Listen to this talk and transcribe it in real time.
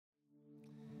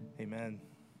Amen.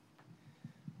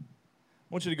 I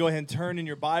want you to go ahead and turn in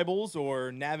your Bibles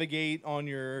or navigate on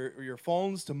your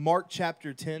phones to Mark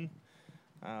chapter 10.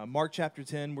 Mark chapter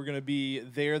 10, we're going to be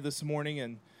there this morning,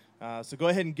 and so go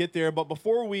ahead and get there. But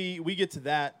before we get to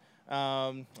that,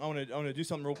 I want to do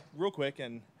something real quick,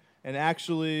 and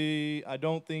actually, I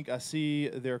don't think I see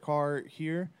their car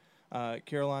here.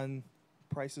 Caroline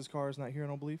Price's car is not here, I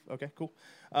don't believe. Okay, cool.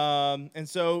 And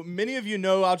so many of you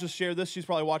know, I'll just share this. She's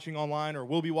probably watching online or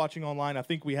will be watching online. I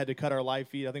think we had to cut our live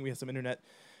feed. I think we had some internet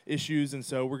issues, and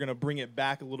so we're going to bring it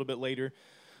back a little bit later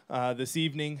this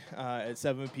evening at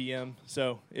 7 p.m.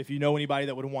 So if you know anybody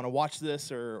that would want to watch this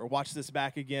or watch this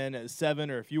back again at 7,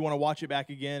 or if you want to watch it back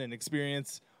again and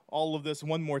experience all of this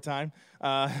one more time,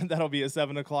 that'll be at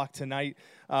 7 o'clock tonight.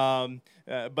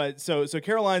 But so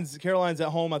Caroline's at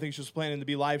home. I think she was planning to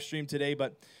be live streamed today.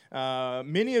 But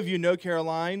many of you know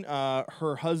Caroline,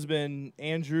 her husband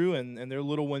Andrew, and their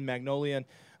little one Magnolia.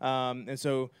 And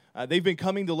so they've been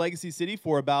coming to Legacy City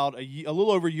for about a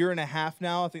little over a year and a half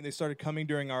now. I think they started coming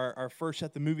during our first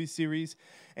at the movie series.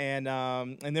 And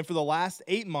then for the last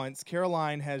 8 months,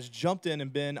 Caroline has jumped in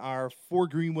and been our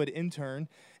Fort Greenwood intern.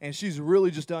 And she's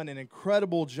really just done an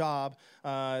incredible job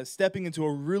stepping into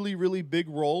a really, really big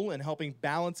role and helping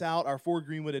balance out our Fort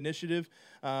Greenwood initiative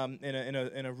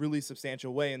in a really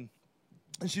substantial way. And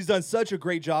she's done such a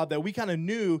great job that we kind of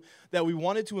knew that we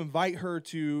wanted to invite her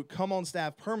to come on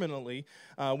staff permanently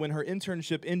when her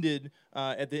internship ended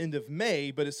at the end of May,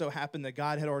 but it so happened that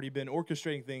God had already been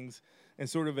orchestrating things in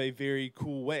sort of a very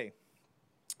cool way.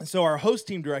 And so our host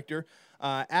team director,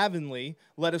 Avonlea,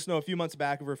 let us know a few months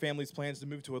back of her family's plans to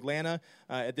move to Atlanta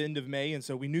at the end of May, and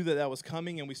so we knew that was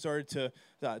coming, and we started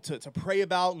to pray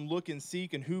about and look and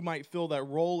seek and who might fill that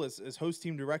role as host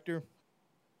team director.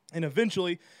 And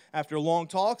eventually, after long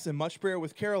talks and much prayer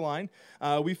with Caroline,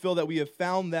 we feel that we have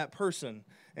found that person.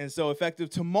 And so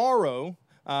effective tomorrow,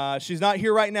 she's not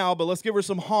here right now, but let's give her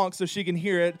some honks so she can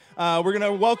hear it. We're going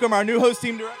to welcome our new host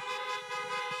team director.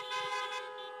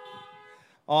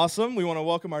 Awesome. We want to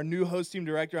welcome our new host team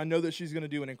director. I know that she's going to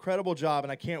do an incredible job,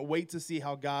 and I can't wait to see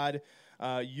how God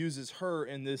uses her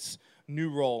in this new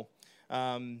role.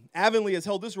 Avonlea has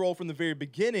held this role from the very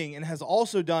beginning and has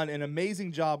also done an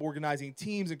amazing job organizing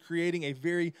teams and creating a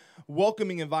very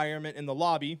welcoming environment in the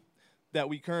lobby that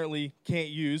we currently can't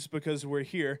use because we're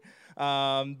here.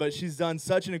 But she's done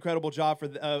such an incredible job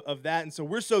of that, and so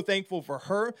we're so thankful for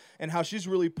her and how she's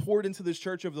really poured into this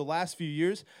church over the last few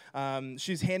years.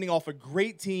 She's handing off a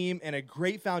great team and a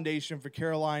great foundation for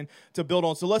Caroline to build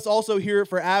on. So let's also hear it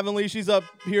for Avonlea. She's up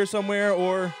here somewhere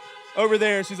or over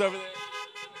there. She's over there.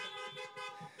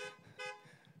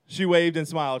 She waved and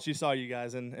smiled. She saw you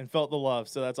guys and felt the love,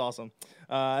 so that's awesome.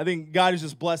 I think God has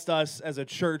just blessed us as a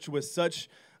church with such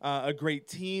a great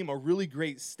team, a really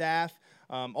great staff.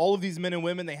 All of these men and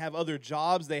women, they have other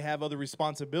jobs, they have other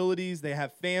responsibilities, they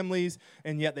have families,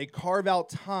 and yet they carve out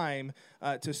time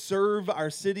to serve our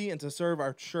city and to serve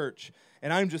our church.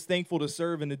 And I'm just thankful to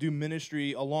serve and to do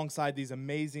ministry alongside these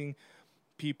amazing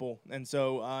people. And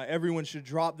so everyone should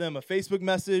drop them a Facebook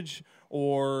message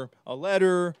or a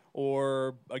letter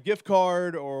or a gift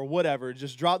card or whatever.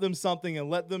 Just drop them something and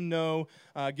let them know,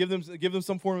 give them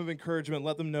some form of encouragement,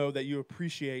 let them know that you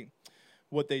appreciate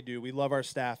what they do. We love our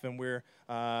staff, and we're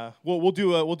sad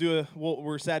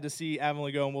to see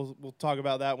Avonlea go, and we'll talk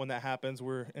about that when that happens.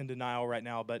 We're in denial right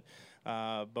now, but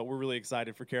we're really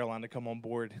excited for Caroline to come on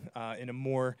board in a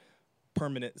more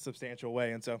permanent, substantial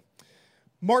way. And so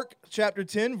Mark chapter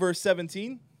 10, verse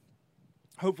 17.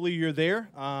 Hopefully you're there.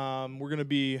 We're going to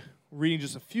be reading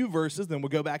just a few verses, then we'll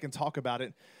go back and talk about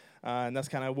it. And that's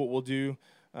kind of what we'll do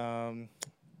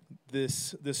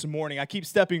this morning. I keep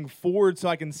stepping forward so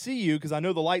I can see you because I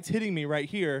know the light's hitting me right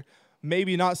here.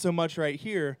 Maybe not so much right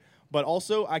here, but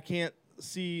also I can't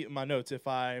see my notes if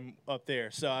I'm up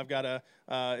there. So I've got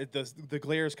the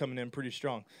glare is coming in pretty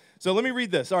strong. So let me read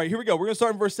this. All right, here we go. We're going to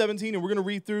start in verse 17, and we're going to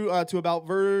read through to about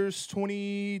verse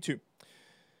 22.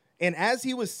 And as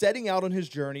he was setting out on his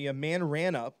journey, a man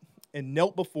ran up and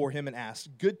knelt before him and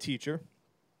asked, "Good teacher,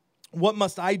 what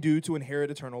must I do to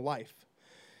inherit eternal life?"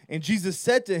 And Jesus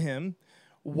said to him,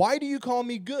 "Why do you call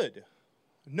me good?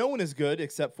 No one is good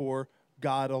except for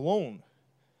God alone.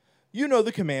 You know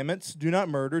the commandments: do not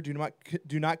murder, do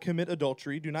not commit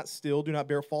adultery, do not steal, do not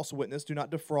bear false witness, do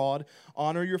not defraud,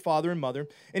 honor your father and mother."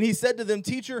 And he said to them,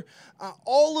 "Teacher,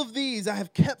 all of these I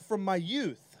have kept from my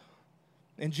youth."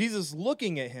 And Jesus,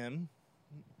 looking at him,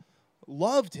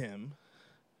 loved him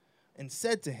and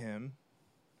said to him,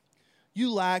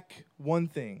 "You lack one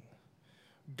thing.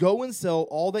 Go and sell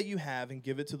all that you have and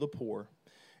give it to the poor,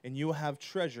 and you will have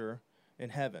treasure in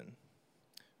heaven.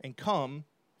 And come,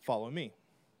 follow me."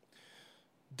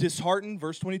 Disheartened,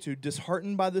 verse 22,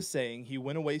 disheartened by the saying, he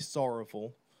went away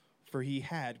sorrowful, for he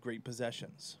had great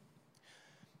possessions.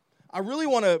 I really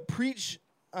want to preach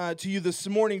to you this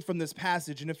morning from this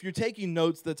passage, and if you're taking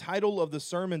notes, the title of the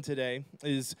sermon today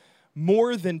is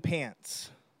More Than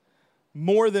Pants.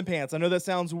 More Than Pants. I know that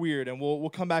sounds weird, and we'll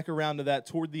come back around to that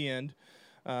toward the end,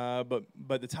 but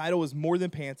the title is More Than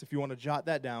Pants if you want to jot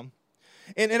that down.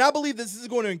 And I believe this is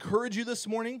going to encourage you this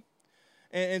morning.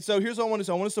 And so here's what I want to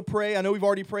do. I want us to pray. I know we've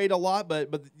already prayed a lot,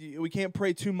 but we can't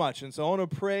pray too much. And so I want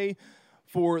to pray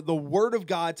for the Word of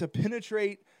God to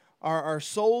penetrate our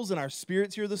souls and our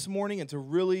spirits here this morning and to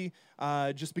really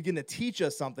just begin to teach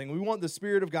us something. We want the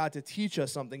Spirit of God to teach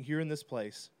us something here in this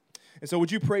place. And so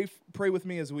would you pray with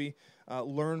me as we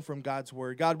learn from God's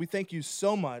Word? God, we thank you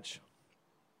so much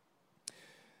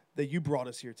that you brought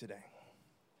us here today.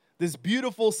 This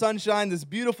beautiful sunshine, this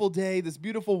beautiful day, this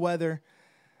beautiful weather.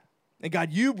 And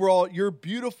God, you brought your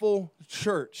beautiful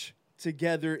church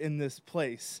together in this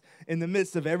place, in the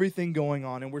midst of everything going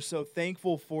on. And we're so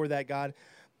thankful for that, God.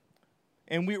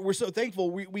 And we're so thankful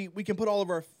we can put all of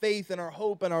our faith and our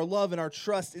hope and our love and our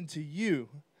trust into you.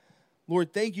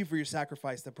 Lord, thank you for your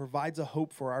sacrifice that provides a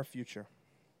hope for our future,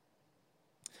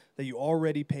 that you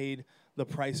already paid the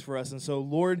price for us. And so,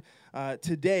 Lord,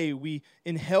 today we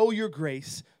inhale your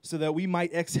grace so that we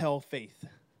might exhale faith.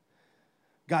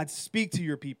 God, speak to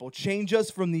your people. Change us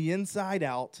from the inside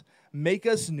out. Make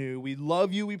us new. We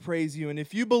love you. We praise you. And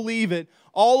if you believe it,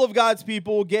 all of God's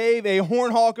people gave a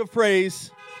horn honk of praise.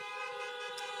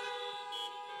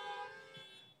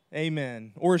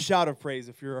 Amen. Or a shout of praise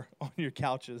if you're on your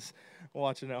couches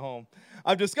watching at home.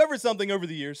 I've discovered something over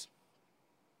the years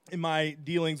in my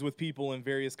dealings with people in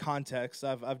various contexts.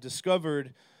 I've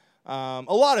discovered a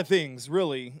lot of things,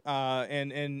 really,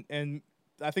 and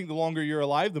I think the longer you're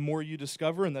alive, the more you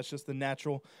discover, and that's just the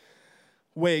natural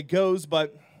way it goes.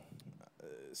 But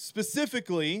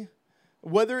specifically,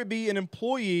 whether it be an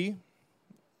employee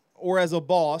or as a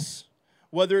boss,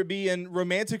 whether it be in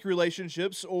romantic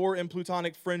relationships or in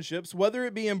platonic friendships, whether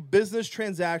it be in business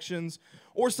transactions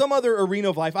or some other arena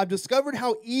of life, I've discovered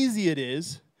how easy it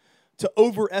is to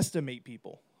overestimate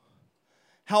people.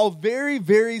 How very,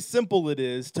 very simple it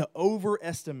is to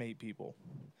overestimate people.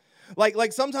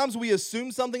 Like sometimes we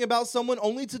assume something about someone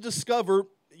only to discover,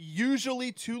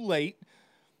 usually too late,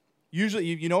 usually,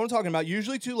 you know what I'm talking about,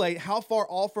 usually too late, how far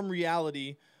off from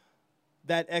reality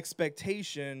that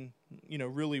expectation,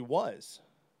 really was.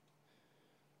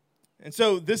 And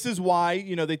so this is why,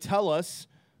 they tell us,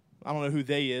 I don't know who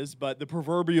they is, but the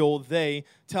proverbial they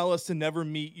tell us to never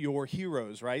meet your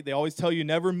heroes, right? They always tell you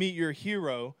never meet your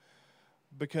hero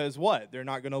because what? They're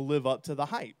not going to live up to the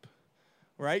hype.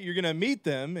 Right? You're going to meet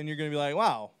them, and you're going to be like,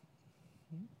 wow,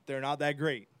 they're not that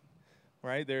great,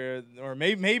 right? Or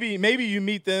maybe you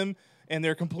meet them, and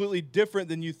they're completely different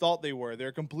than you thought they were. They're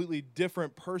a completely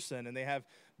different person, and they have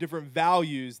different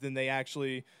values than they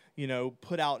actually,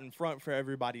 put out in front for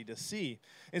everybody to see.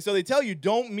 And so they tell you,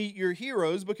 don't meet your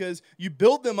heroes because you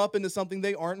build them up into something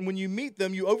they aren't, and when you meet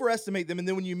them, you overestimate them, and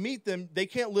then when you meet them, they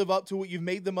can't live up to what you've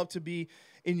made them up to be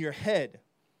in your head.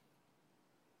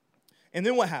 And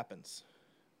then what happens?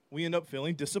 We end up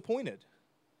feeling disappointed,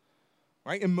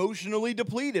 right? Emotionally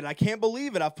depleted. I can't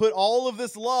believe it. I've put all of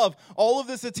this love, all of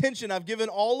this attention. I've given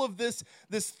all of this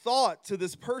thought to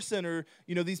this person or,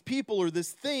 these people or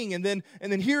this thing. And then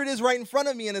here it is right in front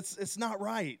of me, and it's not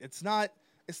right. It's not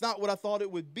what I thought it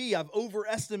would be. I've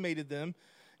overestimated them.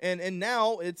 And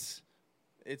now it's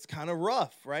kind of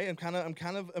rough, right? I'm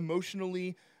kind of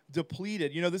emotionally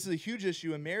depleted. This is a huge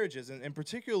issue in marriages. And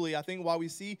particularly, I think, why we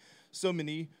see so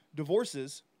many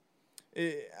divorces.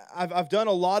 I've done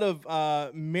a lot of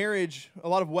weddings,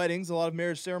 a lot of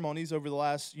marriage ceremonies over the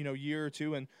last year or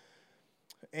two,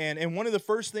 and one of the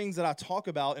first things that I talk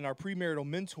about in our premarital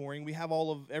mentoring, we have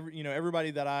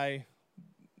everybody that I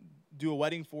do a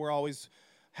wedding for. I always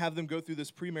have them go through this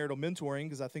premarital mentoring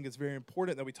because I think it's very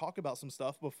important that we talk about some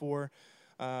stuff before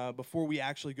we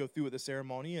actually go through with the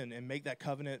ceremony and make that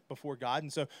covenant before God.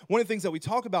 And so one of the things that we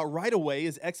talk about right away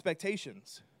is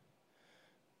expectations.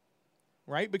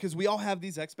 Right? Because we all have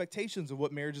these expectations of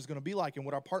what marriage is going to be like and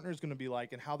what our partner is going to be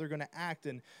like and how they're going to act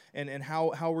and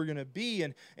how we're going to be.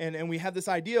 And we have this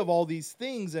idea of all these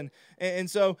things. And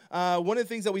so one of the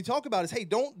things that we talk about is, hey,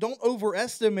 don't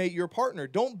overestimate your partner.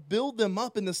 Don't build them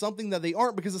up into something that they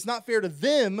aren't because it's not fair to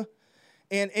them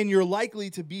and you're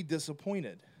likely to be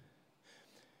disappointed.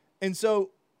 And so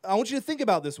I want you to think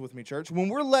about this with me, church. When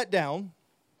we're let down,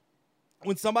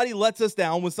 when somebody lets us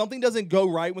down, when something doesn't go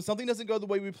right, when something doesn't go the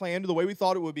way we planned or the way we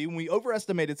thought it would be, when we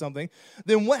overestimated something,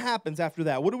 then what happens after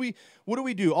that? What do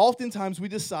we do? Oftentimes we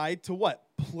decide to what?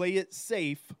 Play it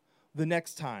safe the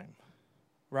next time.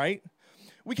 right?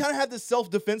 We kind of have this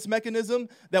self-defense mechanism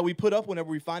that we put up whenever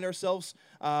we find ourselves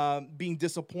being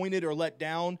disappointed or let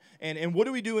down. And what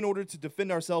do we do in order to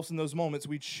defend ourselves in those moments?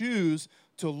 We choose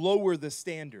to lower the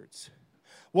standards.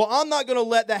 Well, I'm not going to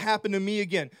let that happen to me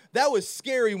again. That was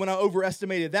scary when I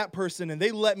overestimated that person and they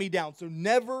let me down. So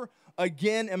never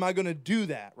again am I going to do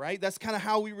that, right? That's kind of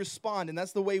how we respond, and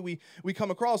that's the way we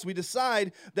come across. We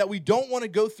decide that we don't want to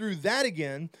go through that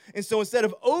again, and so instead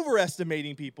of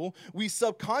overestimating people, we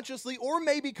subconsciously or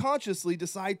maybe consciously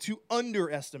decide to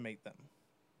underestimate them.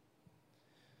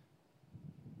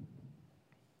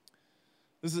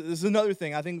 This is another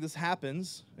thing. I think this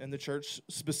happens in the church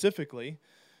specifically,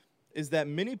 is that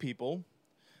many people,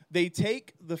 they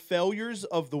take the failures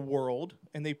of the world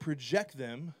and they project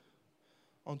them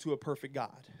onto a perfect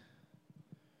God.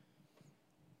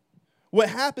 What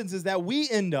happens is that we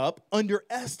end up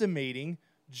underestimating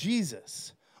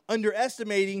Jesus,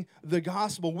 underestimating the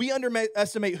gospel. We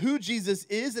underestimate who Jesus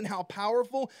is and how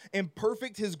powerful and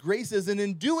perfect his grace is. And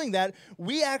in doing that,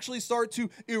 we actually start to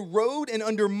erode and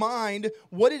undermine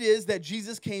what it is that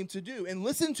Jesus came to do. And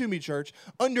listen to me, church,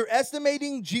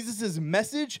 underestimating Jesus'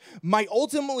 message might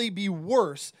ultimately be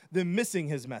worse than missing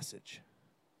his message.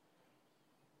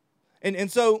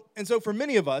 And so for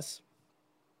many of us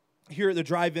here at the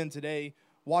drive-in today,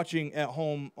 watching at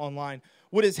home online,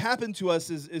 what has happened to us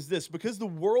is this. Because the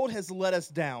world has let us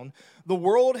down, the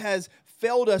world has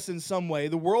failed us in some way,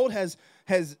 the world has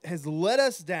let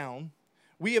us down,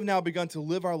 we have now begun to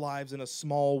live our lives in a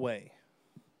small way.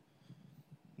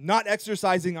 Not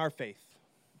exercising our faith.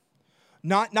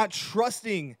 Not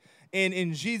trusting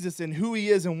in Jesus and who he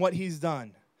is and what he's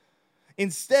done.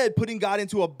 Instead, putting God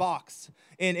into a box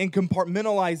and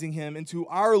compartmentalizing him into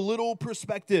our little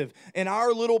perspective and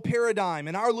our little paradigm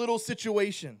and our little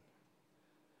situation.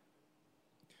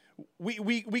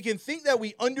 We can think that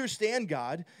we understand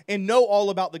God and know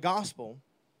all about the gospel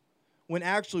when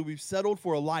actually we've settled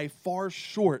for a life far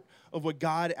short of what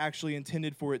God actually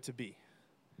intended for it to be.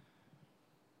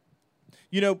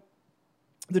 You know,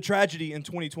 the tragedy in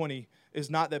 2020 is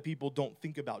not that people don't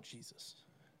think about Jesus.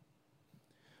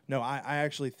 No, I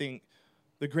actually think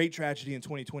the great tragedy in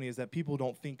 2020 is that people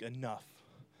don't think enough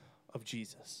of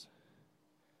Jesus.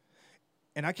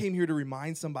 And I came here to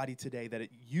remind somebody today that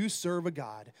you serve a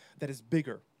God that is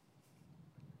bigger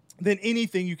than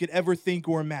anything you could ever think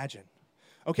or imagine.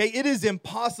 Okay, it is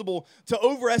impossible to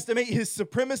overestimate his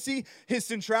supremacy, his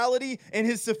centrality, and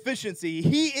his sufficiency.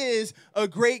 He is a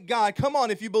great God. Come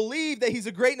on, if you believe that he's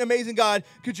a great and amazing God,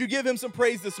 could you give him some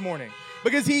praise this morning?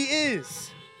 Because he is.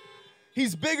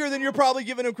 He's bigger than you're probably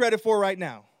giving him credit for right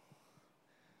now.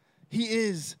 He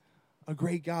is a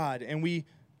great God, and we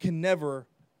can never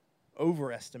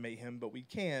overestimate him, but we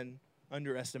can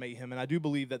underestimate him. And I do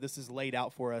believe that this is laid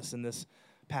out for us in this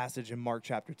passage in Mark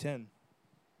chapter 10.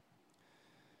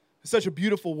 It's such a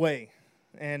beautiful way,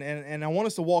 and I want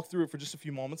us to walk through it for just a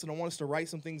few moments, and I want us to write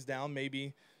some things down,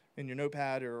 maybe in your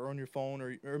notepad or on your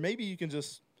phone, or maybe you can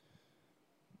just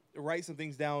write some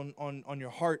things down on your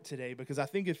heart today, because I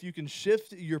think if you can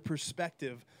shift your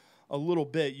perspective a little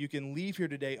bit, you can leave here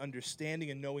today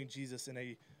understanding and knowing Jesus in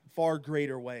a far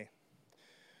greater way.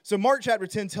 So Mark chapter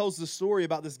 10 tells the story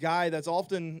about this guy that's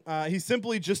often, he's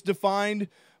simply just defined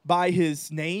by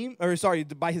his name,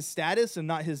 by his status and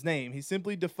not his name. He's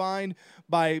simply defined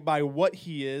by what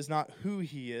he is, not who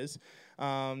he is.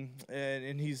 And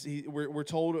we're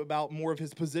told about more of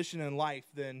his position in life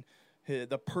than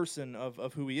the person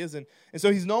of who he is. And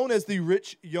so he's known as the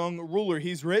rich young ruler.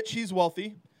 He's rich, he's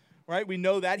wealthy, right? We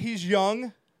know that. He's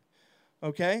young,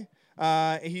 okay?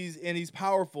 He's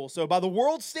powerful. So by the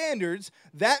world standards,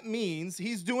 that means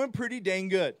he's doing pretty dang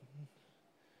good.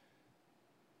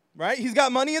 Right? He's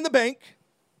got money in the bank.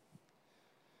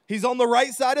 He's on the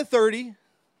right side of 30.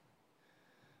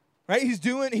 Right? He's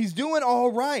doing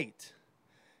all right.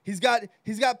 He's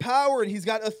got power and he's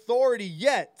got authority,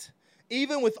 yet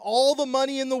even with all the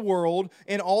money in the world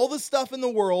and all the stuff in the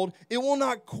world, it will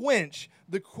not quench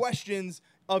the questions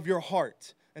of your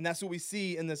heart. And that's what we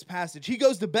see in this passage. He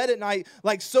goes to bed at night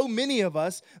like so many of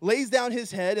us, lays down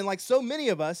his head, and like so many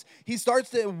of us, he starts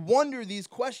to wonder these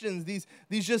questions, these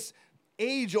just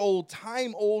age-old,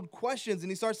 time-old questions,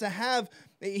 and he starts to have,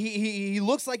 he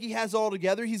looks like he has it all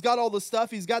together. He's got all the stuff.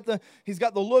 He's got the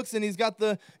looks, and he's got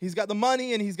the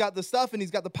money, and he's got the stuff, and he's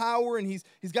got the power, and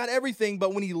he's got everything.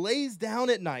 But when he lays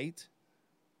down at night,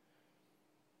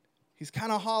 he's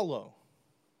kind of hollow.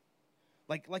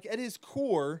 Like at his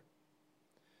core,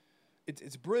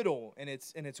 it's brittle and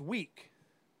it's weak.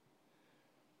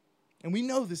 And we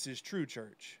know this is true,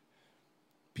 church.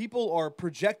 People are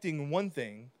projecting one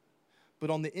thing, but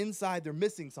on the inside, they're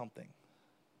missing something.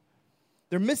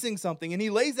 They're missing something. And he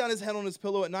lays down his head on his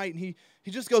pillow at night, and he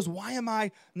just goes, why am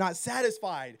I not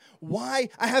satisfied? Why?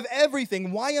 I have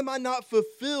everything. Why am I not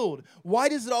fulfilled? Why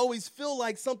does it always feel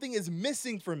like something is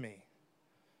missing from me?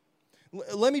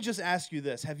 Let me just ask you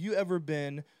this. Have you ever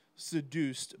been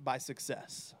seduced by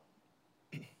success?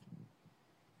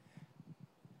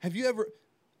 Have you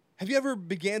ever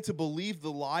began to believe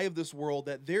the lie of this world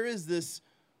that there is this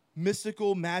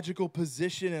mystical, magical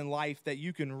position in life that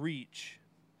you can reach?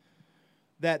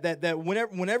 That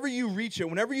whenever you reach it,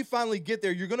 whenever you finally get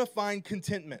there, you're going to find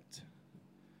contentment.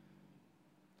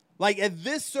 Like at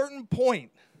this certain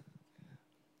point,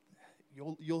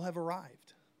 you'll have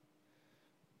arrived.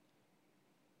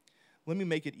 Let me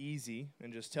make it easy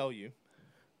and just tell you.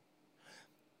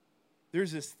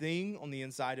 There's this thing on the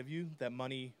inside of you that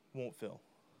money won't fill.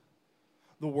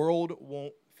 The world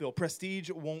won't fill.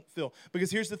 Prestige won't fill. Because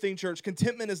here's the thing, church.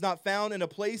 Contentment is not found in a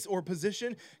place or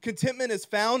position. Contentment is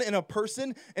found in a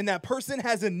person, and that person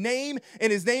has a name,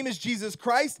 and his name is Jesus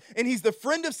Christ, and he's the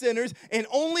friend of sinners, and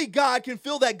only God can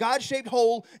fill that God-shaped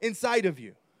hole inside of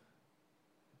you.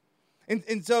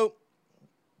 And so,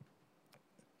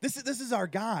 this is our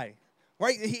guy,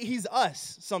 right? He's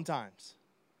us sometimes.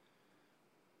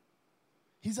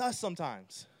 He's us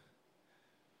sometimes.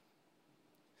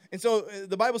 And so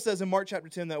the Bible says in Mark chapter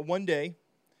 10 that one day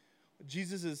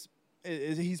Jesus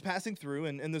he's passing through,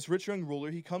 and this rich young ruler,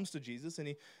 he comes to Jesus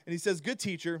and he says, "Good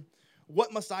teacher,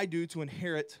 what must I do to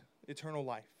inherit eternal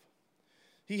life?"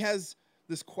 He has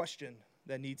this question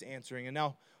that needs answering. And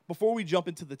now, before we jump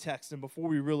into the text and before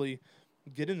we really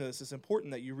get into this, it's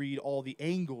important that you read all the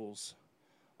angles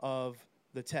of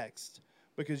the text.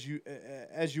 Because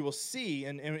as you will see,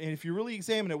 and if you really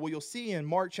examine it, what you'll see in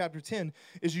Mark chapter 10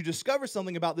 is you discover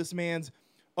something about this man's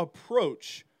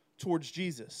approach towards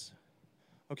Jesus.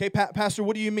 Okay, Pastor,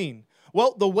 what do you mean?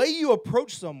 Well, the way you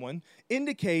approach someone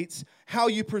indicates how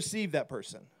you perceive that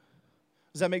person.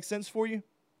 Does that make sense for you?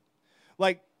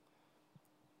 Like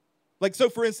so,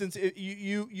 for instance,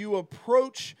 you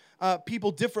approach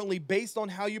people differently based on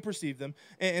how you perceive them.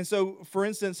 And so, for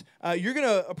instance, you're going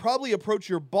to probably approach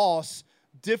your boss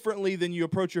differently than you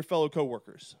approach your fellow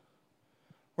coworkers,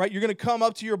 right? You're going to come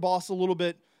up to your boss a little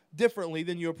bit differently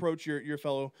than you approach your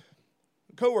fellow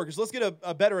coworkers. Let's get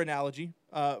a better analogy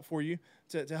for you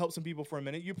to help some people for a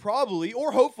minute. You probably,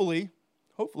 or hopefully,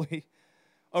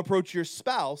 approach your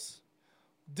spouse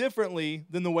differently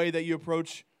than the way that you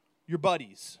approach your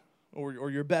buddies or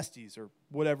your besties or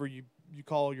whatever you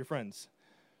call your friends.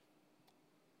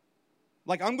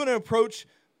 Like, I'm going to approach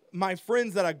my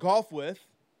friends that I golf with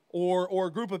or a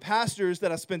group of pastors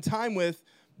that I spend time with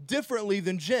differently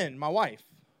than Jen, my wife.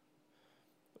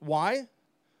 Why?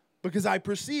 Because I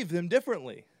perceive them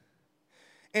differently.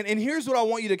 And here's what I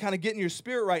want you to kind of get in your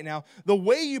spirit right now. The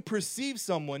way you perceive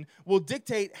someone will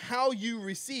dictate how you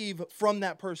receive from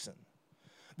that person.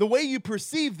 The way you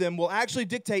perceive them will actually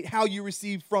dictate how you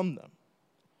receive from them.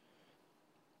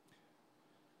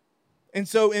 And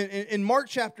so in Mark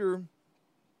chapter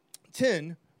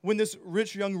 10, when this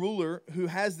rich young ruler who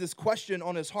has this question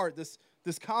on his heart, this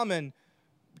common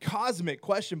cosmic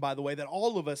question, by the way, that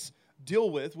all of us deal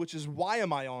with, which is, why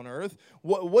am I on earth?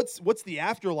 What's the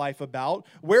afterlife about?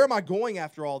 Where am I going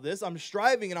after all this? I'm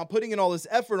striving and I'm putting in all this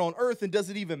effort on earth, and does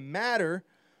it even matter?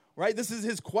 Right? This is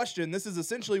his question. This is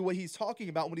essentially what he's talking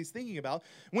about, what he's thinking about.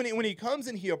 When he comes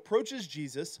and he approaches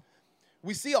Jesus,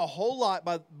 we see a whole lot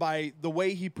by the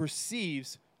way he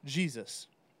perceives Jesus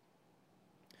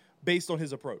based on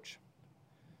his approach.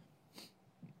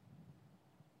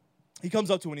 He comes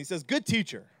up to him and he says, "Good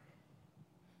teacher,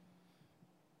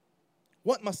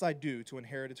 what must I do to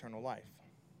inherit eternal life?"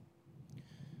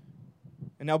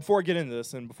 And now, before I get into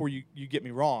this and before you get me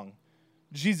wrong,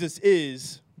 Jesus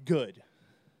is good.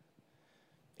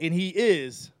 And he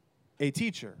is a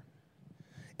teacher.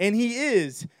 And he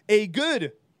is a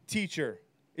good teacher,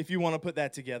 if you want to put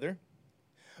that together.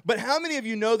 But how many of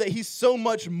you know that he's so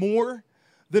much more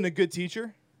than a good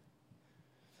teacher?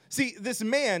 See, this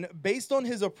man, based on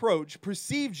his approach,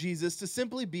 perceived Jesus to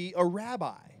simply be a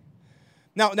rabbi.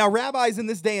 Now, rabbis in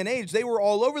this day and age, they were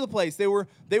all over the place. They were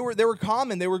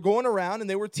common. They were going around and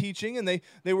they were teaching, and they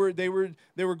were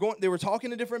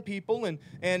talking to different people,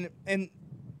 and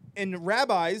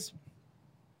rabbis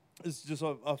is just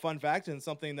a fun fact and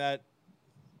something that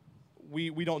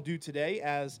we don't do today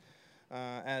as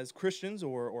Christians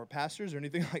or pastors or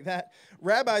anything like that.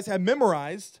 Rabbis have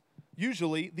memorized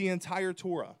usually the entire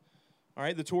Torah. All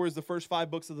right, the Torah is the first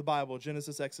 5 books of the Bible: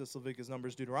 Genesis, Exodus, Leviticus,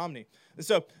 Numbers, Deuteronomy. And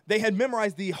so they had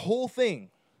memorized the whole thing.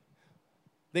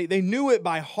 They knew it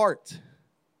by heart.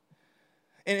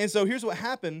 And so here's what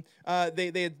happened.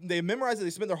 They memorized it. They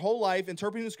spent their whole life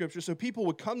interpreting the scripture, so people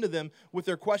would come to them with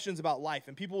their questions about life,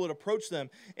 and people would approach them,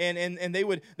 and they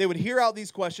would hear out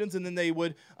these questions, and then they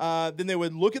would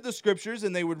look at the scriptures,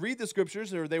 and they would read the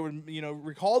scriptures, or they would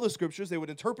recall the scriptures, they would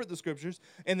interpret the scriptures,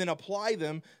 and then apply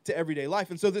them to everyday life.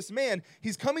 And so this man,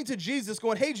 he's coming to Jesus,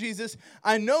 going, "Hey Jesus,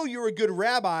 I know you're a good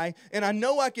rabbi, and I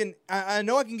know I can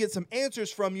get some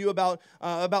answers from you about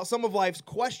some of life's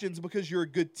questions because you're a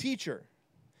good teacher.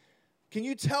 Can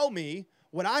you tell me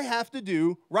what I have to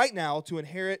do right now to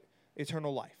inherit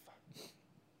eternal life?"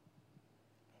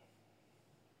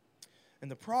 And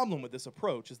the problem with this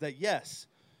approach is that, yes,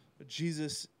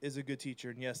 Jesus is a good teacher,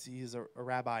 and yes, he is a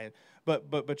rabbi.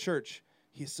 But church,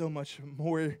 he's so much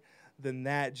more than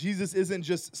that. Jesus isn't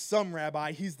just some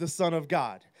rabbi. He's the Son of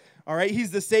God. All right?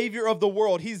 He's the Savior of the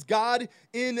world. He's God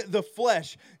in the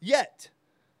flesh. Yet,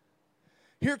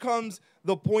 here comes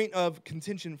the point of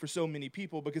contention for so many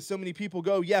people, because so many people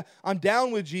go, "Yeah, I'm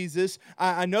down with Jesus.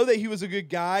 I know that he was a good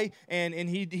guy, and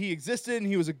he existed, and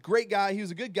he was a great guy. He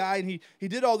was a good guy, and he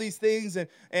did all these things.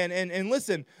 And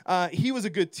listen, he was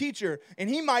a good teacher, and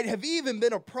he might have even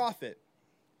been a prophet.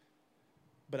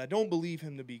 But I don't believe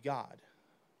him to be God."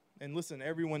 And listen,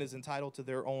 everyone is entitled to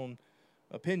their own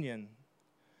opinion.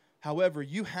 However,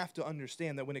 you have to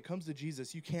understand that when it comes to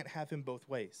Jesus, you can't have him both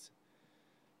ways.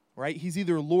 Right? He's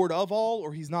either Lord of all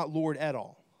or he's not Lord at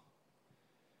all.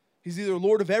 He's either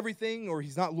Lord of everything or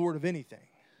he's not Lord of anything.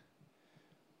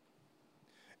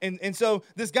 And so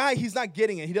this guy, he's not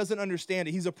getting it. He doesn't understand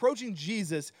it. He's approaching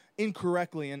Jesus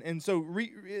incorrectly. And so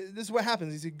this is what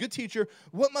happens. He's a good teacher.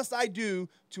 What must I do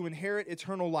to inherit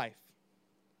eternal life?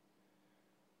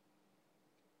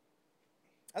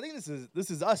 I think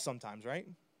this is us sometimes, right?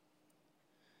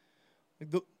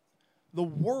 Like the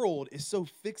world is so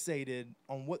fixated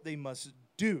on what they must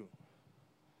do.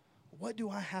 What do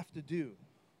I have to do?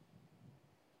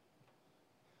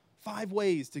 5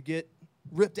 ways to get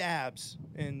ripped abs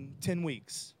in 10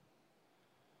 weeks.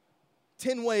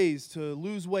 10 ways to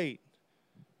lose weight.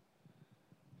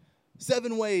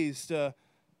 7 ways to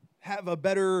have a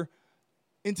better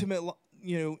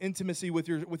intimacy with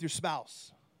your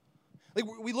spouse. Like,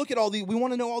 we look at all these, we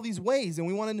want to know all these ways, and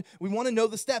we want to know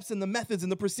the steps and the methods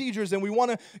and the procedures, and we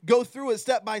want to go through it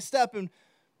step by step. And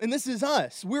this is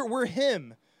us. We're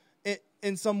him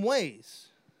in some ways.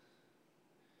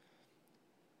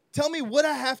 Tell me what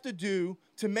I have to do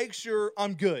to make sure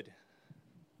I'm good.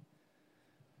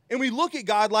 And we look at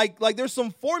God like there's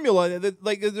some formula,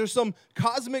 like there's some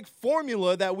cosmic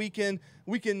formula that we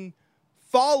can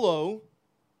follow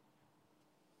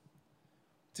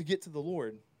to get to the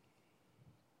Lord.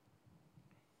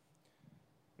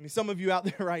 I mean, some of you out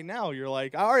there right now, you're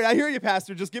like, "All right, I hear you,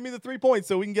 Pastor. Just give me the 3 points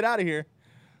so we can get out of here."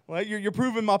 Well, you're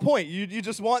proving my point. You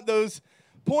just want those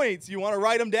points. You want to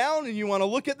write them down, and you want to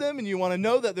look at them, and you want to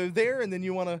know that they're there, and then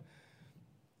you want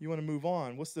to move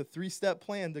on. What's the 3-step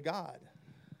plan to God?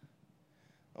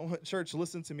 Church,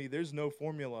 listen to me. There's no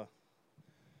formula.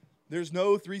 There's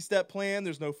no 3-step plan.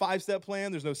 There's no 5-step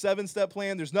plan. There's no 7-step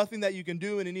plan. There's nothing that you can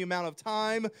do in any amount of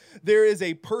time. There is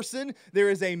a person. There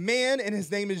is a man, and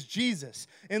his name is Jesus.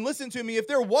 And listen to me. If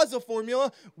there was a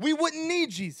formula, we wouldn't need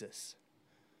Jesus.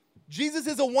 Jesus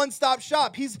is a one-stop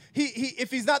shop.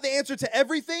 If he's not the answer to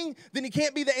everything, then he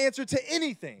can't be the answer to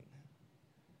anything.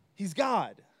 He's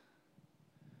God.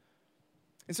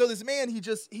 And so this man,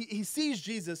 he sees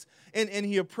Jesus, and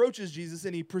he approaches Jesus,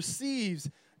 and he perceives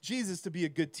Jesus to be a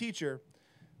good teacher,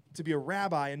 to be a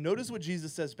rabbi. And notice what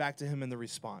Jesus says back to him in the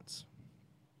response.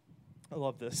 I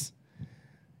love this.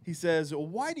 He says,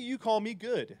 "Why do you call me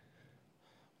good?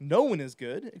 No one is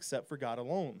good except for God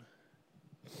alone."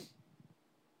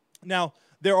 Now,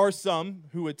 there are some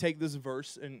who would take this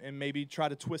verse and maybe try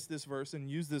to twist this verse and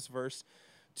use this verse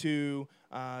to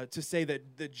say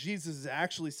that Jesus is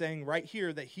actually saying right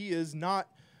here that he is not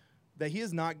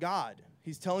God.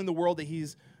 He's telling the world that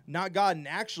he's not God, and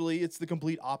actually it's the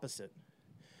complete opposite.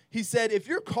 He said, "If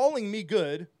you're calling me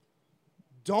good,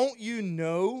 don't you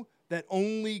know that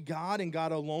only God and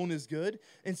God alone is good?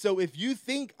 And so if you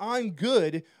think I'm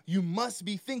good, you must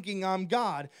be thinking I'm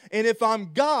God. And if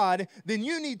I'm God, then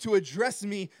you need to address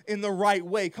me in the right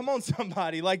way." Come on,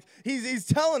 somebody. Like, he's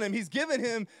telling him, he's giving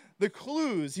him the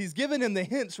clues. He's giving him the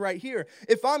hints right here.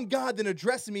 If I'm God, then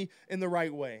address me in the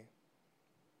right way.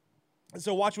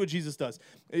 So watch what Jesus does.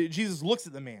 Jesus looks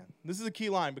at the man. This is a key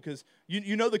line because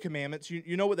you know the commandments.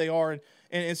 You know what they are.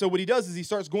 And so what he does is he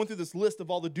starts going through this list of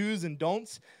all the do's and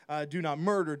don'ts. Do not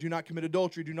murder. Do not commit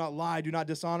adultery. Do not lie. Do not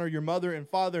dishonor your mother and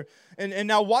father. And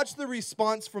now watch the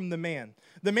response from the man.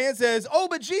 The man says, "Oh,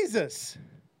 but Jesus,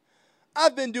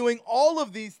 I've been doing all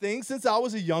of these things since I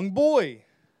was a young boy."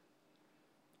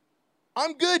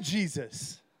 I'm good,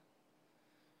 Jesus.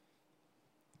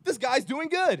 This guy's doing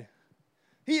good.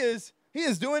 He is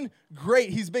doing great.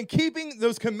 He's been keeping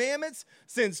those commandments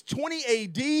since 20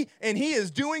 AD, and he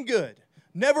is doing good.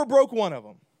 Never broke one of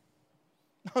them.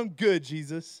 I'm good,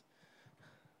 Jesus.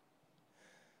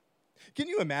 Can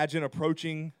you imagine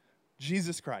approaching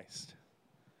Jesus Christ?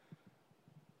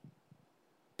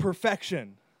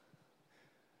 Perfection,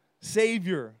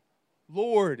 Savior,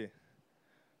 Lord,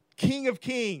 King of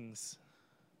Kings,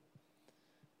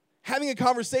 having a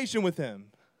conversation with him.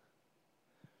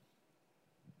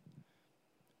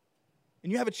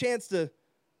 And you have a chance to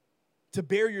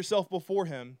bear yourself before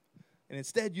him, and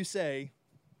instead you say,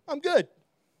 I'm good.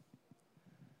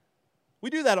 We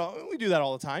do that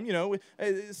all the time. You know,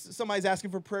 somebody's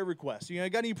asking for prayer requests. You know,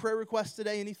 got any prayer requests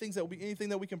today? Anything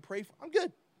that we can pray for? I'm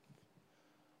good.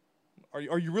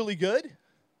 Are you really good?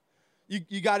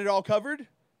 You got it all covered?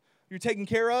 You're taken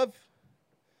care of?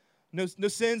 No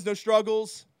sins, no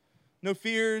struggles, no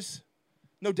fears,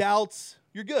 no doubts.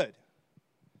 You're good.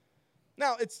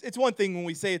 Now, it's one thing when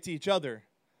we say it to each other.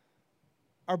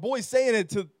 Our boy's saying it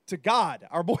to God.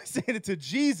 Our boy's saying it to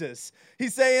Jesus.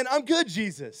 He's saying, I'm good,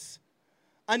 Jesus.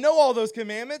 I know all those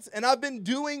commandments, and I've been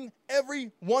doing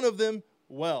every one of them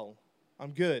well.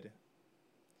 I'm good.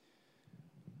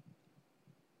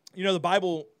 You know, the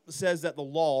Bible says that the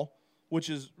law, which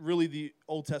is really the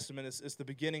Old Testament, is the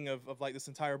beginning of like this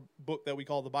entire book that we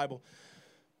call the Bible.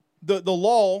 The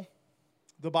law,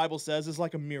 the Bible says, is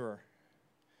like a mirror.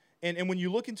 And when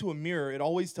you look into a mirror, it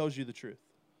always tells you the truth.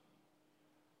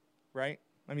 Right?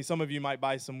 I mean, some of you might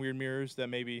buy some weird mirrors that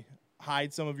maybe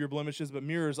hide some of your blemishes, but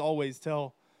mirrors always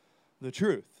tell the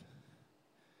truth.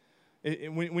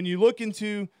 When you look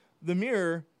into the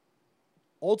mirror,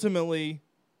 ultimately,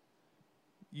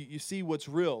 you see what's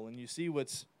real, and you see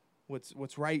what's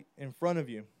right in front of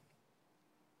you.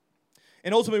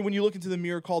 And ultimately, when you look into the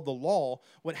mirror called the law,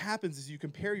 what happens is you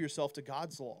compare yourself to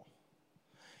God's law.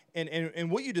 And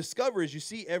what you discover is you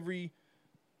see every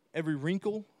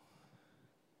wrinkle,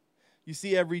 you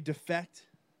see every defect,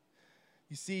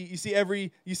 you see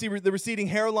the receding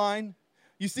hairline,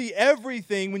 you see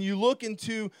everything when you look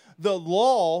into the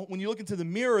law, when you look into the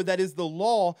mirror that is the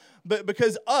law. But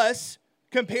because us,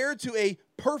 compared to a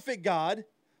perfect God,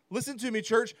 listen to me,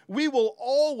 church, we will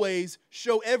always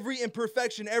show every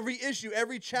imperfection, every issue,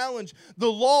 every challenge.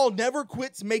 The law never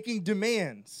quits making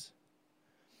demands.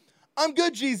 I'm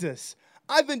good, Jesus.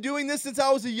 I've been doing this since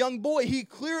I was a young boy.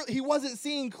 He wasn't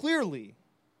seeing clearly.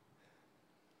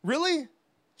 Really?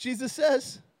 Jesus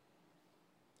says,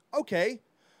 okay.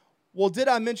 Well, did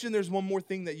I mention there's one more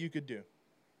thing that you could do?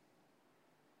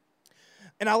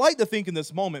 And I like to think in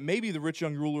this moment, maybe the rich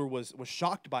young ruler was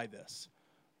shocked by this.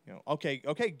 You know, okay,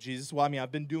 Jesus, well, I mean,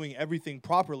 I've been doing everything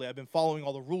properly. I've been following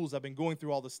all the rules. I've been going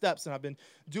through all the steps, and I've been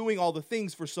doing all the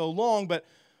things for so long. But,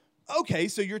 okay,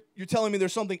 so you're telling me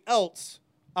there's something else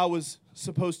I was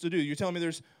supposed to do. You're telling me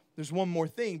there's one more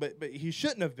thing, but he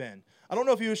shouldn't have been. I don't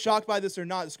know if he was shocked by this or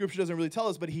not. The scripture doesn't really tell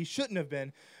us, but he shouldn't have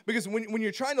been. Because when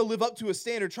you're trying to live up to a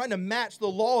standard, trying to match the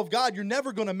law of God, you're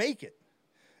never going to make it.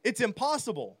 It's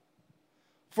impossible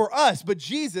for us. But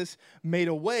Jesus made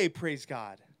a way, praise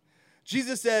God.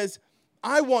 Jesus says,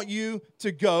 I want you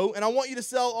to go, and I want you to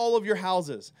sell all of your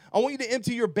houses. I want you to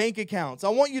empty your bank accounts. I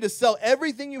want you to sell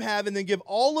everything you have and then give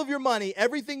all of your money,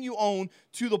 everything you own,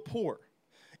 to the poor.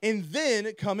 And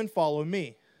then come and follow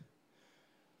me.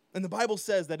 And the Bible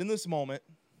says that in this moment,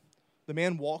 the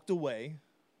man walked away,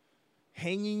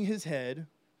 hanging his head,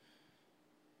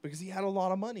 because he had a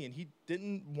lot of money, and he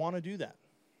didn't want to do that.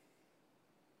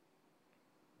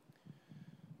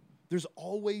 There's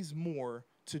always more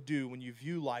to do when you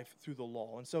view life through the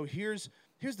law. And so here's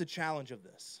the challenge of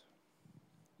this.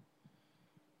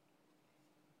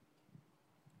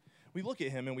 We look at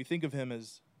him and we think of him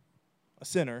as a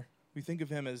sinner. We think of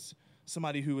him as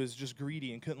somebody who was just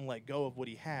greedy and couldn't let go of what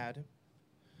he had.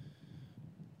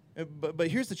 But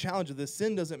here's the challenge of this.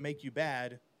 Sin doesn't make you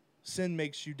bad. Sin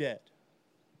makes you dead.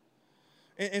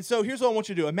 And so here's what I want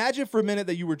you to do. Imagine for a minute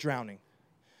that you were drowning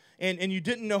and you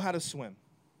didn't know how to swim.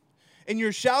 And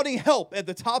you're shouting help at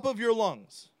the top of your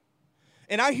lungs.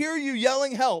 And I hear you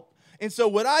yelling help. And so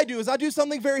what I do is I do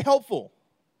something very helpful.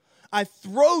 I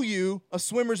throw you a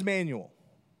swimmer's manual.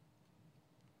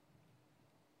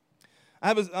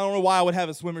 I don't know why I would have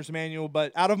a swimmer's manual,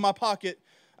 but out of my pocket,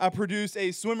 I produce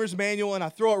a swimmer's manual and I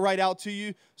throw it right out to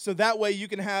you. So that way you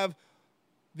can have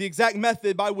the exact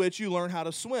method by which you learn how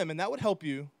to swim. And that would help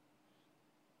you,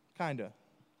 kind of.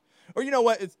 Or you know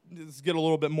what, let's get a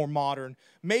little bit more modern.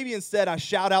 Maybe instead I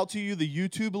shout out to you the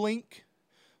YouTube link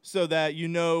so that you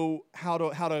know how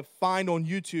to find on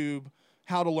YouTube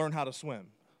how to learn how to swim.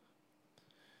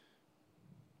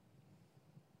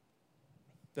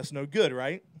 That's no good,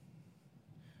 right?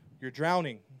 You're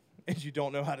drowning and you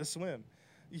don't know how to swim.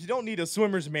 You don't need a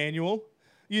swimmer's manual.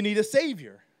 You need a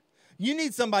Savior. You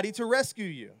need somebody to rescue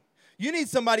you. You need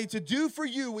somebody to do for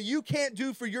you what you can't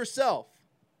do for yourself.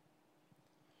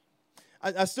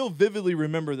 I still vividly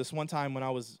remember this one time when I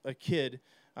was a kid,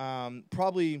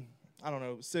 probably,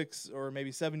 6 or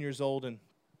maybe 7 years old,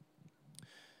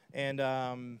 and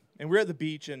we're at the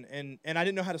beach, and I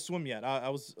didn't know how to swim yet. I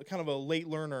was kind of a late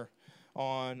learner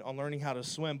on learning how to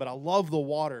swim, but I love the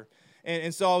water.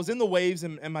 And so I was in the waves,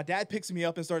 and my dad picks me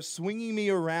up and starts swinging me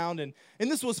around, and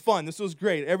this was fun. This was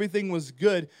great. Everything was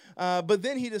good. But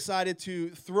then he decided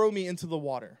to throw me into the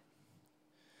water.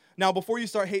 Now, before you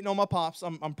start hating on my pops,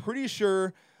 I'm pretty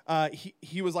sure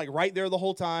he was, like, right there the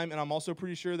whole time, and I'm also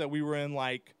pretty sure that we were in,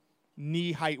 like,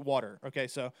 knee-height water. Okay,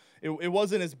 so it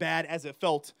wasn't as bad as it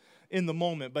felt in the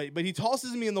moment. But he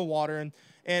tosses me in the water,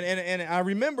 and I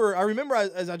remember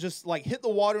as I just, like, hit the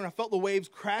water and I felt the waves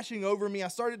crashing over me, I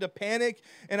started to panic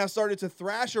and I started to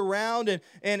thrash around,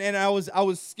 and I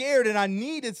was scared, and I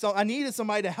needed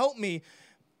somebody to help me.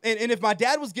 And if my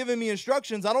dad was giving me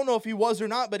instructions, I don't know if he was or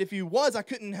not, but if he was, I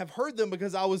couldn't have heard them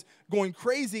because I was going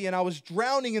crazy and I was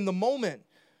drowning in the moment.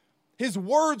 His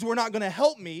words were not going to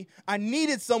help me. I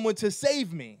needed someone to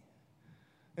save me.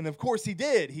 And of course he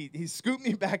did. He scooped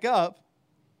me back up.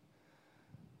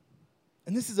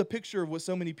 And this is a picture of what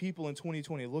so many people in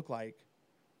 2020 look like,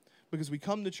 because we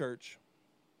come to church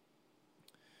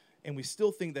and we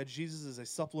still think that Jesus is a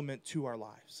supplement to our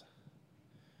lives.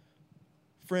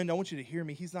 Friend, I want you to hear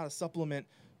me. He's not a supplement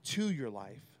to your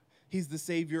life. He's the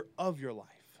Savior of your life.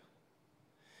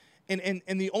 And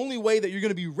the only way that you're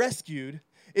going to be rescued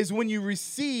is when you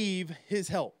receive his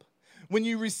help, when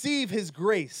you receive his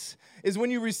grace, is when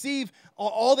you receive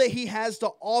all that he has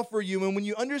to offer you. And when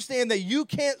you understand that you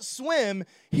can't swim,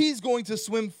 he's going to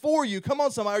swim for you. Come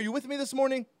on, somebody. Are you with me this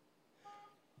morning?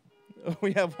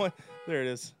 We have one. There it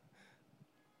is.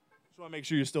 Just want to make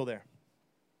sure you're still there.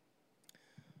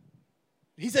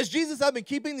 He says, Jesus, I've been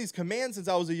keeping these commands since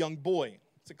I was a young boy.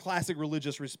 It's a classic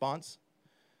religious response,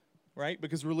 right?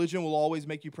 Because religion will always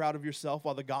make you proud of yourself,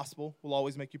 while the gospel will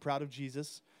always make you proud of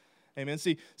Jesus. Amen.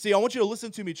 See, I want you to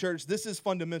listen to me, church. This is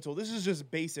fundamental. This is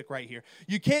just basic right here.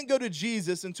 You can't go to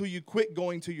Jesus until you quit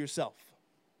going to yourself.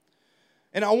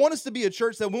 And I want us to be a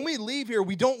church that when we leave here,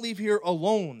 we don't leave here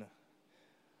alone.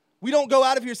 We don't go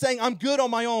out of here saying, I'm good on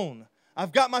my own.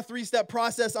 I've got my 3-step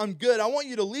process. I'm good. I want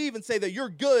you to leave and say that you're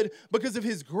good because of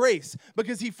his grace,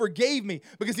 because he forgave me,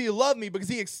 because he loved me, because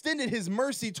he extended his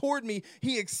mercy toward me.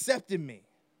 He accepted me.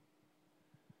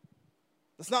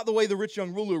 That's not the way the rich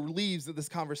young ruler leaves this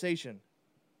conversation.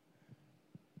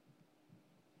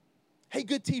 Hey,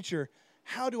 good teacher,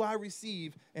 how do I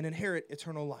receive and inherit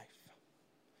eternal life?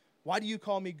 Why do you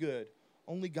call me good?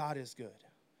 Only God is good.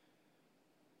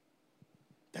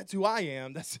 That's who I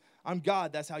am. I'm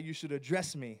God. That's how you should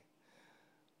address me.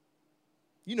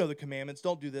 You know the commandments.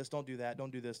 Don't do this, don't do that,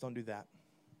 don't do this, don't do that.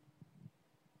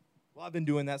 Well, I've been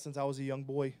doing that since I was a young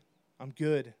boy. I'm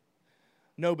good.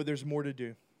 No, but there's more to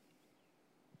do.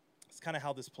 It's kind of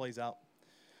how this plays out.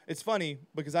 It's funny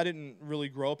because I didn't really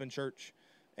grow up in church,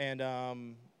 but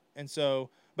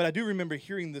I do remember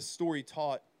hearing this story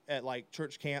taught at like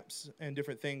church camps and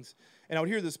different things, and I would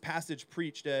hear this passage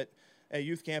preached at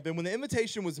youth camp, and when the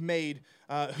invitation was made,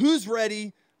 who's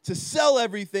ready to sell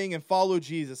everything and follow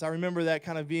Jesus? I remember that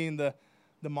kind of being the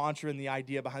mantra and the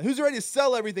idea behind it. Who's ready to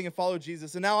sell everything and follow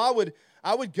Jesus? And now I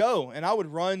would go, and I would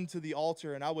run to the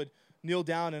altar, and I would kneel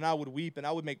down, and I would weep, and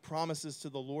I would make promises to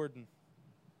the Lord.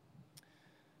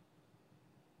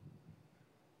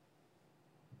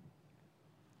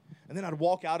 And then I'd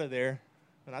walk out of there,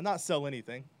 and I'd not sell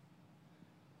anything.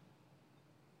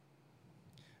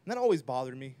 And that always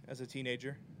bothered me as a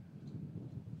teenager.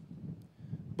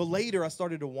 But later, I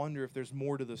started to wonder if there's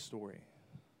more to the story.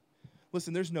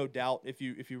 Listen, there's no doubt, if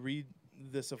you read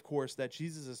this, of course, that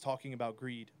Jesus is talking about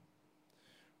greed.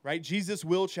 Right? Jesus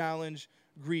will challenge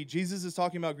greed. Jesus is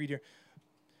talking about greed here.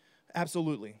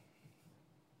 Absolutely.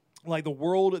 Like the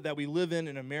world that we live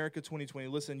in America 2020,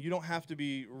 listen, you don't have to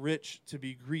be rich to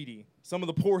be greedy. Some of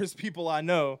the poorest people I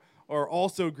know are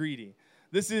also greedy.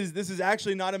 This is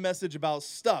actually not a message about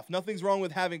stuff. Nothing's wrong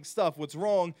with having stuff. What's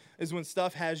wrong is when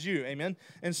stuff has you. Amen?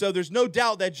 And so there's no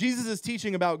doubt that Jesus is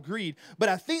teaching about greed, but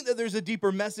I think that there's a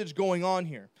deeper message going on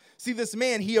here. See, this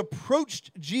man, he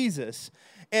approached Jesus,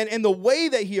 and the way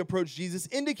that he approached Jesus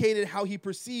indicated how he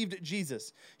perceived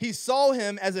Jesus. He saw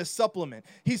him as a supplement.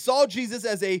 He saw Jesus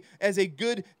as a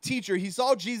good teacher. He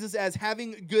saw Jesus as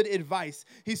having good advice.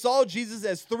 He saw Jesus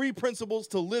as 3 principles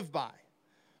to live by.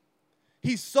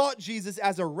 He sought Jesus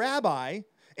as a rabbi,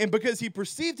 and because he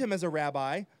perceived him as a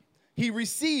rabbi, he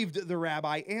received the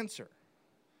rabbi answer.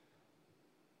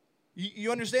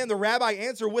 You understand? The rabbi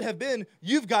answer would have been,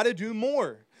 you've got to do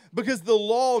more. Because the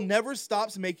law never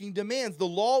stops making demands. The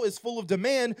law is full of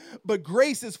demand, but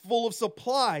grace is full of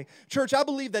supply. Church, I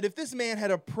believe that if this man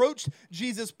had approached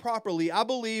Jesus properly, I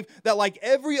believe that like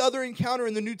every other encounter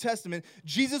in the New Testament,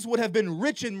 Jesus would have been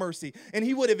rich in mercy, and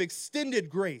he would have extended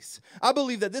grace. I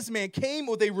believe that this man came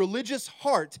with a religious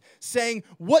heart saying,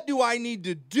 what do I need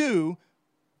to do?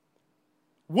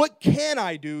 What can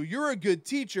I do? You're a good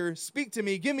teacher. Speak to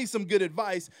me. Give me some good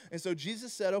advice. And so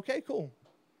Jesus said, okay, cool.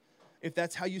 If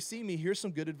that's how you see me, here's some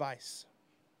good advice.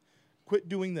 Quit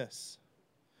doing this.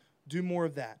 Do more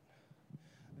of that.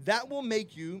 That will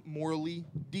make you morally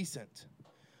decent.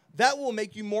 That will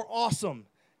make you more awesome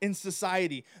in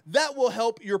society. That will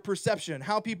help your perception,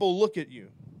 how people look at you.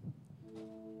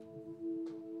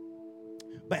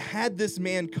 But had this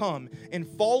man come and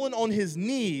fallen on his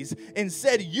knees and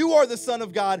said, you are the Son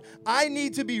of God, I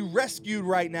need to be rescued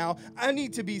right now, I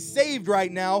need to be saved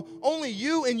right now, only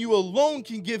you and you alone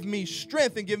can give me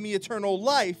strength and give me eternal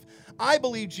life, I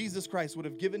believe Jesus Christ would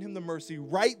have given him the mercy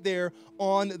right there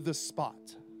on the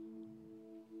spot.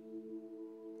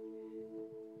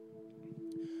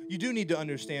 You do need to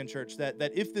understand, church, that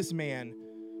if this man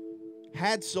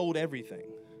had sold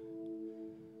everything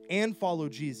and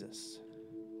followed Jesus,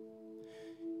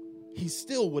 he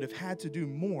still would have had to do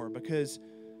more because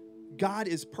God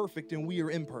is perfect and we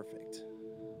are imperfect.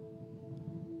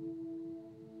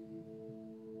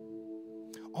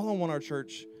 All I want our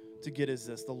church to get is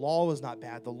this. The law is not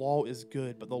bad. The law is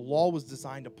good. But the law was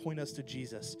designed to point us to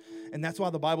Jesus. And that's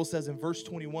why the Bible says in verse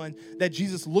 21 that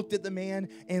Jesus looked at the man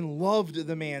and loved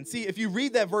the man. See, if you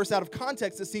read that verse out of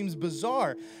context, it seems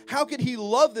bizarre. How could he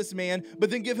love this man but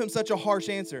then give him such a harsh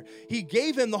answer? He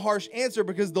gave him the harsh answer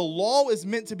because the law is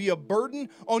meant to be a burden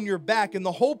on your back. And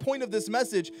the whole point of this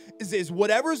message is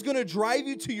whatever's going to drive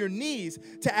you to your knees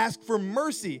to ask for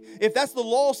mercy. If that's the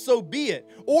law, so be it.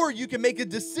 Or you can make a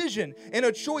decision and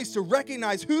a choice to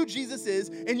recognize who Jesus is,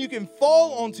 and you can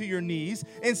fall onto your knees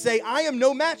and say, I am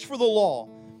no match for the law.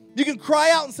 You can cry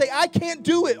out and say, I can't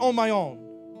do it on my own.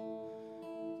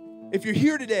 If you're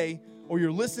here today or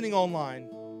you're listening online,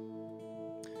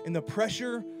 and the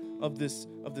pressure of this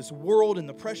world and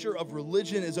the pressure of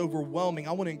religion is overwhelming,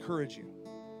 I want to encourage you.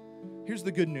 Here's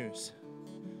the good news.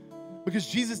 Because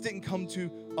Jesus didn't come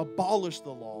to abolish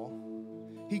the law,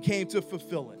 he came to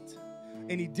fulfill it.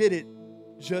 And he did it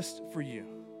just for you.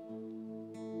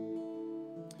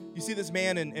 You see this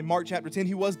man in Mark chapter 10,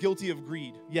 he was guilty of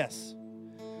greed, yes.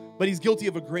 But he's guilty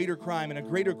of a greater crime, and a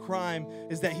greater crime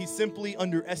is that he simply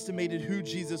underestimated who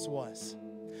Jesus was.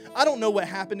 I don't know what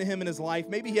happened to him in his life.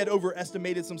 Maybe he had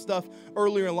overestimated some stuff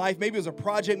earlier in life. Maybe it was a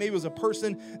project, maybe it was a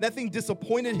person. That thing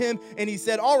disappointed him, and he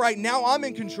said, all right, now I'm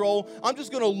in control. I'm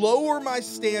just going to lower my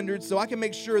standards so I can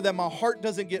make sure that my heart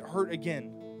doesn't get hurt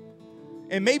again.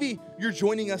 And maybe you're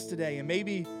joining us today, and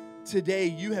maybe today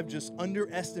you have just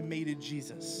underestimated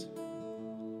Jesus.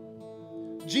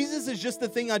 Jesus is just the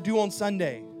thing I do on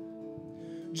Sunday.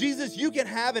 Jesus, you can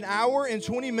have an hour and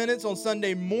 20 minutes on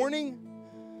Sunday morning.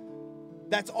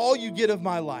 That's all you get of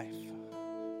my life.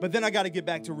 But then I got to get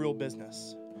back to real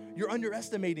business. You're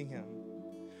underestimating him.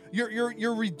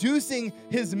 You're reducing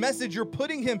his message. You're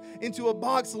putting him into a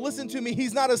box. Listen to me.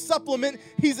 He's not a supplement.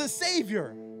 He's a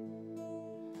savior.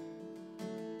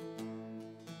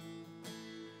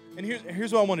 And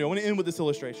here's what I want to do. I want to end with this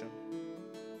illustration.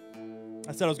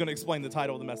 I said I was going to explain the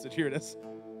title of the message. Here it is.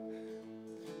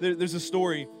 There's a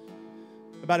story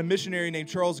about a missionary named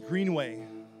Charles Greenway.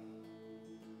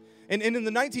 And in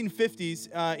the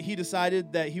 1950s, he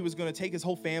decided that he was going to take his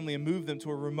whole family and move them to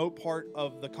a remote part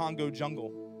of the Congo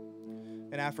jungle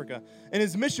in Africa. And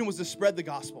his mission was to spread the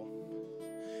gospel.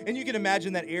 And you can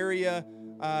imagine that area.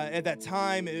 At that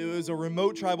time, it was a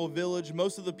remote tribal village.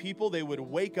 Most of the people, they would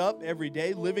wake up every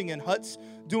day living in huts,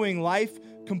 doing life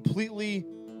completely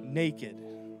naked.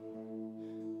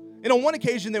 And on one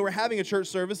occasion, they were having a church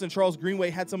service, and Charles Greenway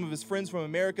had some of his friends from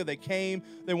America. They came.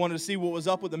 They wanted to see what was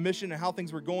up with the mission and how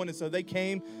things were going, and so they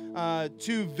came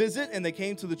to visit, and they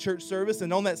came to the church service.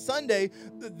 And on that Sunday,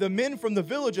 the men from the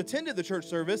village attended the church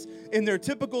service in their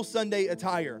typical Sunday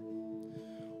attire,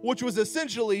 which was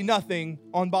essentially nothing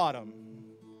on bottom.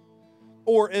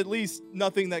 Or at least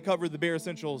nothing that covered the bare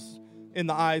essentials in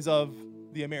the eyes of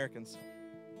the Americans.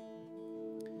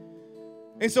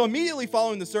 And so immediately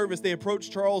following the service, they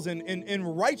approached Charles in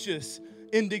righteous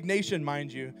indignation,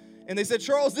 mind you. And they said,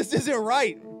 Charles, this isn't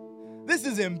right. This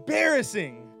is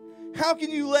embarrassing. How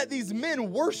can you let these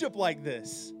men worship like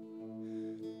this?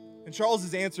 And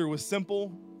Charles's answer was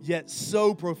simple, yet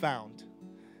so profound.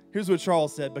 Here's what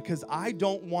Charles said: because I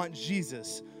don't want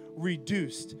Jesus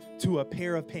reduced to a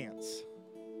pair of pants.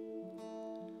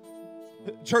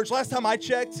 Church, last time I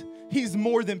checked, he's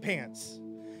more than pants.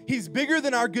 He's bigger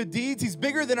than our good deeds. He's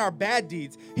bigger than our bad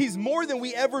deeds. He's more than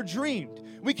we ever dreamed.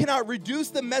 We cannot reduce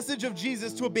the message of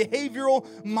Jesus to a behavioral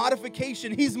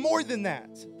modification. He's more than that.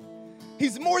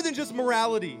 He's more than just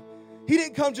morality. He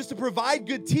didn't come just to provide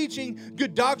good teaching,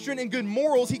 good doctrine, and good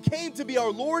morals. He came to be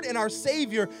our Lord and our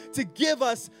Savior to give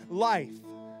us life.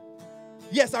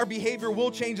 Yes, our behavior will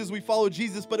change as we follow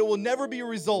Jesus, but it will never be a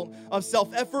result of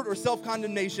self-effort or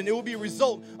self-condemnation. It will be a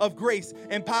result of grace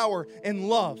and power and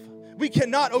love. We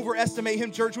cannot overestimate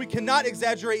him, church. We cannot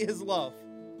exaggerate his love.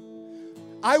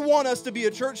 I want us to be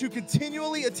a church who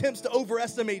continually attempts to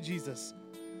overestimate Jesus.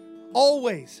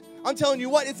 Always. I'm telling you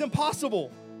what, it's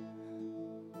impossible.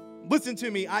 Listen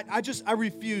to me. I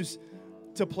refuse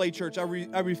to play church. I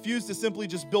refuse to simply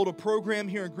just build a program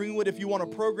here in Greenwood. If you want a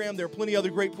program, there are plenty of other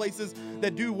great places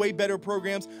that do way better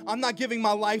programs. I'm not giving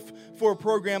my life for a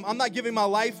program. I'm not giving my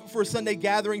life for a Sunday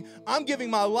gathering. I'm giving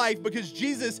my life because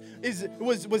Jesus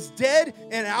was dead,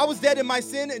 and I was dead in my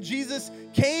sin, and Jesus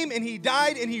came and he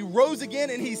died and he rose again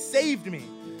and he saved me.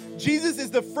 Jesus is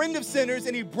the friend of sinners,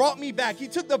 and he brought me back. He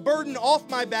took the burden off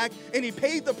my back, and he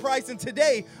paid the price, and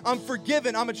today I'm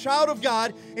forgiven. I'm a child of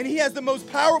God, and he has the most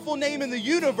powerful name in the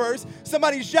universe.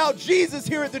 Somebody shout Jesus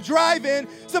here at the drive-in.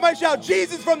 Somebody shout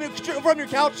Jesus from your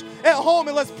couch at home,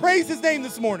 and let's praise his name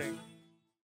this morning.